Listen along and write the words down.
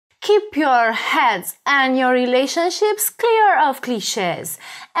keep your heads and your relationships clear of cliches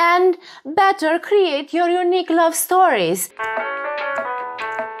and better create your unique love stories.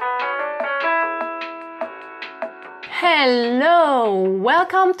 Hello!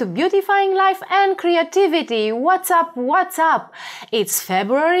 Welcome to Beautifying Life and Creativity. What's up? What's up? It's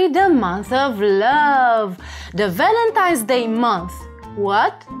February, the month of love. The Valentine's Day month.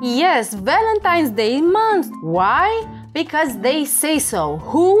 What? Yes, Valentine's Day month. Why? Because they say so.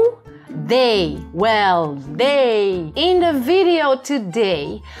 Who? They. Well, they. In the video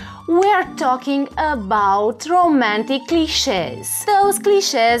today, we're talking about romantic cliches. Those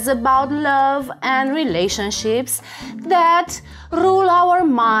cliches about love and relationships that rule our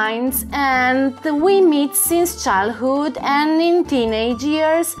minds and we meet since childhood and in teenage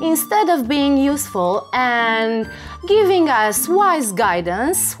years. Instead of being useful and giving us wise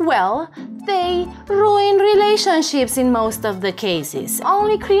guidance, well, they ruin relationships in most of the cases.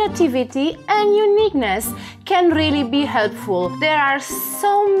 Only creativity and uniqueness can really be helpful. There are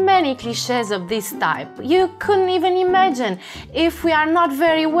so many cliches of this type. You couldn't even imagine. If we are not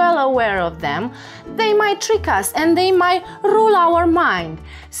very well aware of them, they might trick us and they might rule our mind.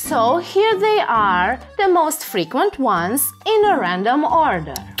 So here they are, the most frequent ones in a random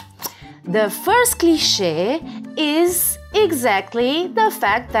order. The first cliche is exactly the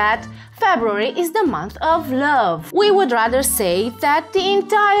fact that February is the month of love. We would rather say that the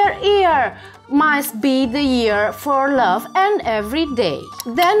entire year must be the year for love and every day.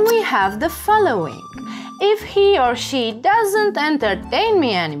 Then we have the following. If he or she doesn't entertain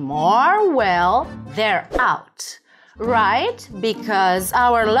me anymore, well, they're out. Right? Because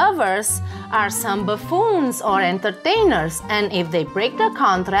our lovers are some buffoons or entertainers, and if they break the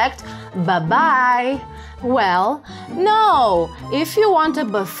contract, bye-bye. Well, no. If you want a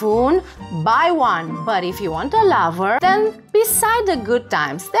buffoon, buy one. But if you want a lover, then beside the good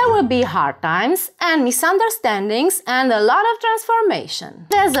times, there will be hard times and misunderstandings and a lot of transformation.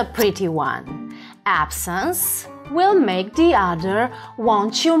 There's a pretty one. Absence will make the other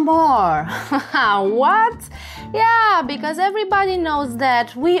want you more. What? Yeah, because everybody knows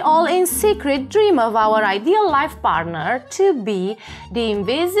that we all in secret dream of our ideal life partner to be the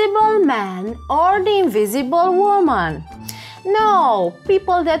invisible man or the invisible woman. No,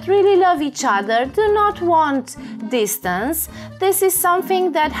 people that really love each other do not want distance. This is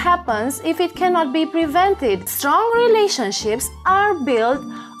something that happens if it cannot be prevented. Strong relationships are built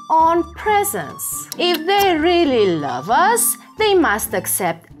on presence. If they really love us, they must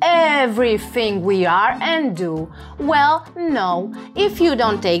accept everything we are and do. Well, no. If you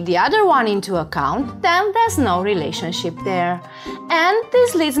don't take the other one into account, then there's no relationship there. And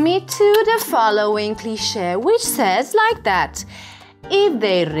this leads me to the following cliche, which says like that. If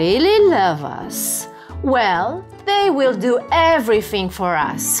they really love us, well, they will do everything for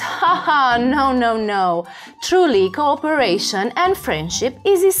us. Haha, no, no, no. Truly, cooperation and friendship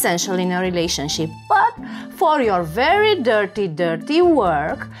is essential in a relationship. But for your very dirty, dirty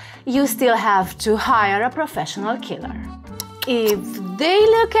work, you still have to hire a professional killer. If they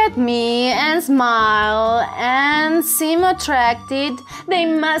look at me and smile and seem attracted, they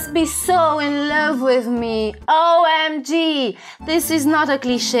must be so in love with me. OMG! This is not a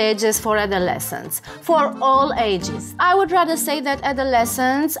cliche just for adolescents, for all ages. I would rather say that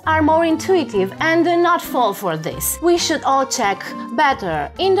adolescents are more intuitive and do not fall for this. We should all check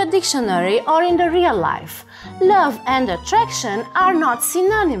better in the dictionary or in the real life. Love and attraction are not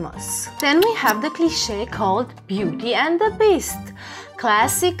synonymous. Then we have the cliche called Beauty and the Beast.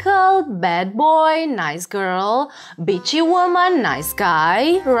 Classical bad boy, nice girl, bitchy woman, nice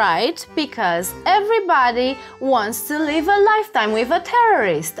guy, right? Because everybody wants to live a lifetime with a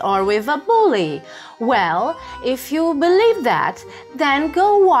terrorist or with a bully. Well, if you believe that, then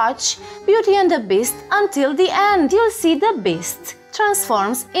go watch Beauty and the Beast until the end. You'll see the Beast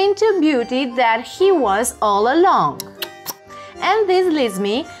transforms into beauty that he was all along. And this leads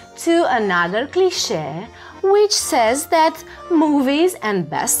me to another cliche, which says that movies and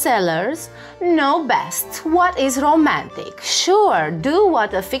bestsellers know best what is romantic. Sure, do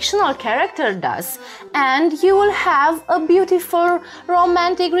what a fictional character does and you will have a beautiful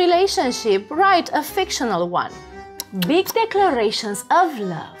romantic relationship, right? A fictional one. Big declarations of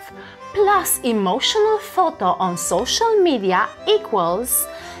love plus emotional photo on social media equals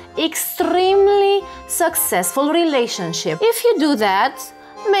extremely successful relationship. If you do that,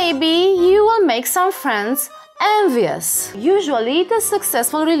 maybe you will make some friends envious. Usually the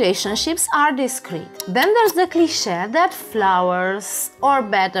successful relationships are discreet. Then there's the cliche that flowers, or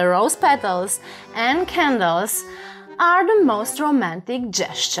better rose petals and candles are the most romantic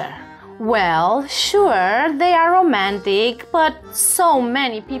gesture. Well, sure, they are romantic, but so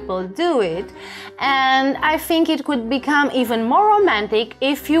many people do it. And I think it could become even more romantic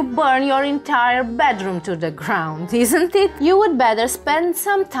if you burn your entire bedroom to the ground, isn't it? You would better spend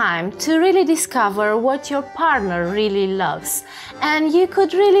some time to really discover what your partner really loves. And you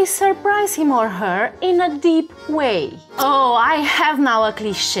could really surprise him or her in a deep way. Oh, I have now a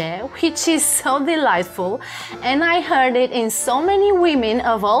cliché, which is so delightful, and I heard it in so many women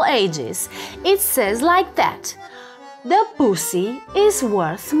of all ages. It says like that: the pussy is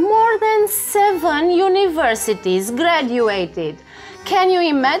worth more than 7 universities graduated. Can you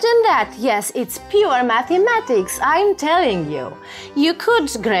imagine that? Yes, it's pure mathematics, I'm telling you. You could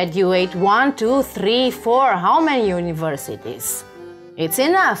graduate 1, 2, 3, 4, how many universities? It's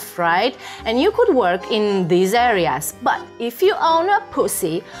enough, right? And you could work in these areas. But if you own a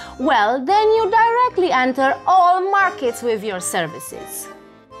pussy, well, then you directly enter all markets with your services.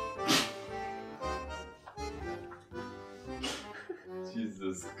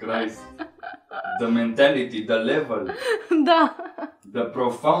 Jesus Christ. The mentality, the level. Da. The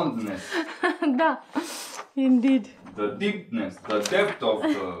profoundness. Da. Indeed. The deepness, the depth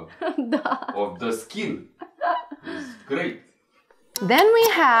of the skill is great. Then we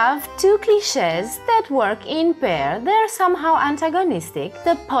have two cliches that work in pair. They're somehow antagonistic.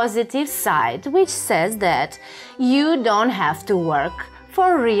 The positive side, which says that you don't have to work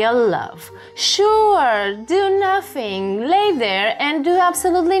for real love. Sure, do nothing, lay there and do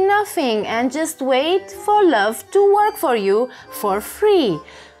absolutely nothing and just wait for love to work for you for free.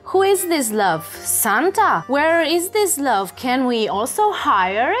 Who is this love? Santa? Where is this love? Can we also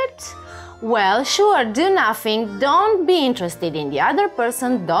hire it? Well, sure, do nothing, don't be interested in the other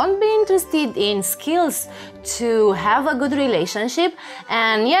person, don't be interested in skills to have a good relationship,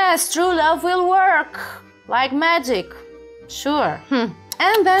 and yes, true love will work like magic. Sure.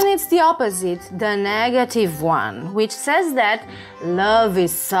 And then it's the opposite, the negative one, which says that love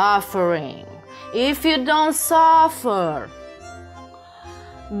is suffering. If you don't suffer,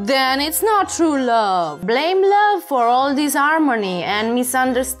 then it's not true love. Blame love for all this harmony and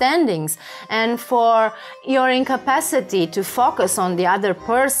misunderstandings and for your incapacity to focus on the other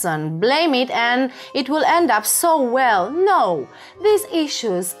person. Blame it and it will end up so well. No, these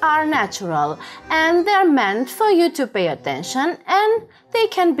issues are natural and they're meant for you to pay attention, and they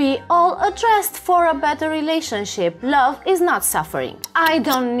can be all addressed for a better relationship. Love is not suffering. I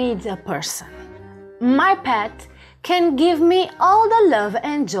don't need a person. My pet can give me all the love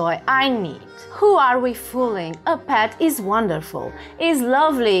and joy I need. Who are we fooling? A pet is wonderful, is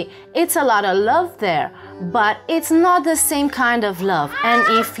lovely, it's a lot of love there, but it's not the same kind of love. And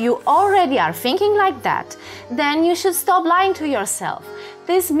if you already are thinking like that, then you should stop lying to yourself.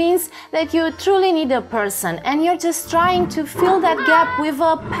 This means that you truly need a person and you're just trying to fill that gap with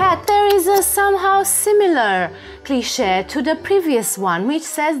a pet. There is a somehow similar cliche to the previous one, which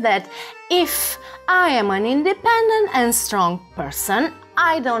says that if I am an independent and strong person,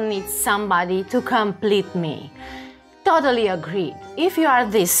 I don't need somebody to complete me. Totally agreed. If you are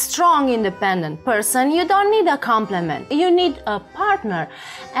this strong, independent person, you don't need a compliment. You need a partner.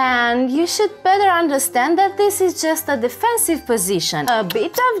 And you should better understand that this is just a defensive position. A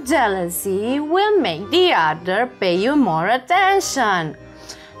bit of jealousy will make the other pay you more attention.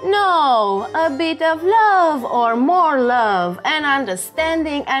 No, a bit of love or more love and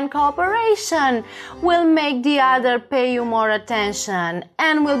understanding and cooperation will make the other pay you more attention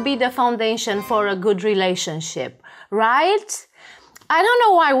and will be the foundation for a good relationship, right? I don't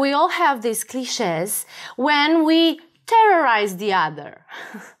know why we all have these cliches when we terrorize the other.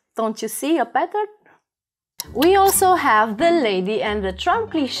 Don't you see a pattern? We also have the lady and the Trump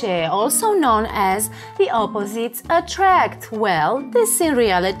cliche, also known as the opposites attract. Well, this in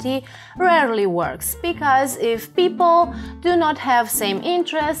reality rarely works, because if people do not have same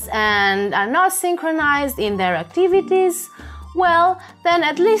interests and are not synchronized in their activities, well, then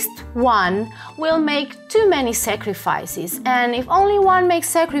at least one will make too many sacrifices, and if only one makes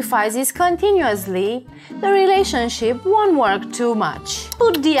sacrifices continuously, the relationship won't work too much.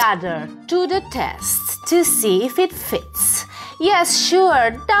 Put the other to the test to see if it fits. Yes,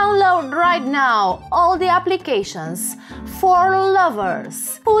 sure, download right now all the applications for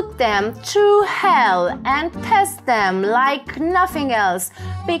lovers. Put them through hell and test them like nothing else,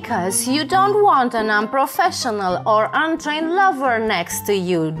 because you don't want an unprofessional or untrained lover next to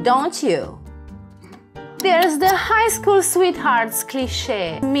you, don't you? There's the high school sweethearts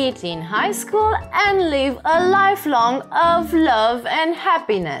cliche. Meet in high school and live a lifelong of love and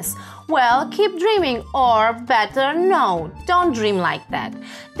happiness. Well, keep dreaming, or better, no, don't dream like that.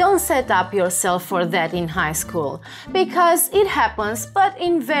 Don't set up yourself for that in high school, because it happens but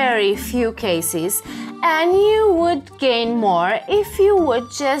in very few cases, and you would gain more if you would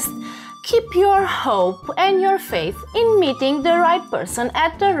just keep your hope and your faith in meeting the right person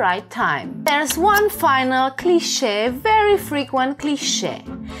at the right time. There's one final cliche, very frequent cliche.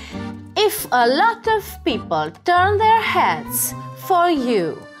 If a lot of people turn their heads for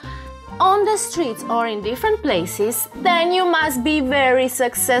you on the streets or in different places, then you must be very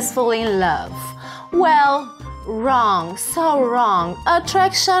successful in love. Well, wrong, so wrong.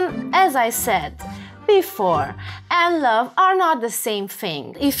 Attraction, as I said before, and love are not the same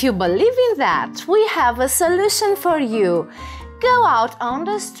thing. If you believe in that, we have a solution for you. Go out on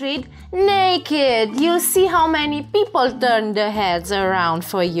the street naked. You'll see how many people turn their heads around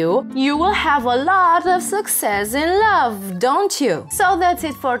for you. You will have a lot of success in love, don't you? So that's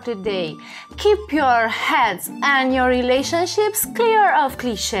it for today. Keep your heads and your relationships clear of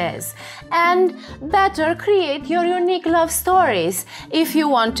cliches and better create your unique love stories. If you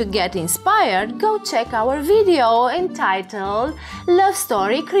want to get inspired, go check our video entitled Love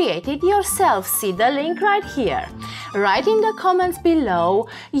Story Created Yourself. See the link right here. Write in the comments below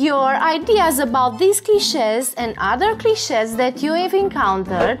your ideas about these cliches and other cliches that you have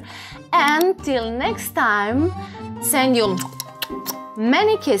encountered. And till next time, send you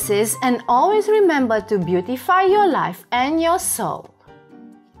many kisses and always remember to beautify your life and your soul.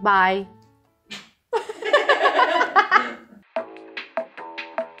 Bye.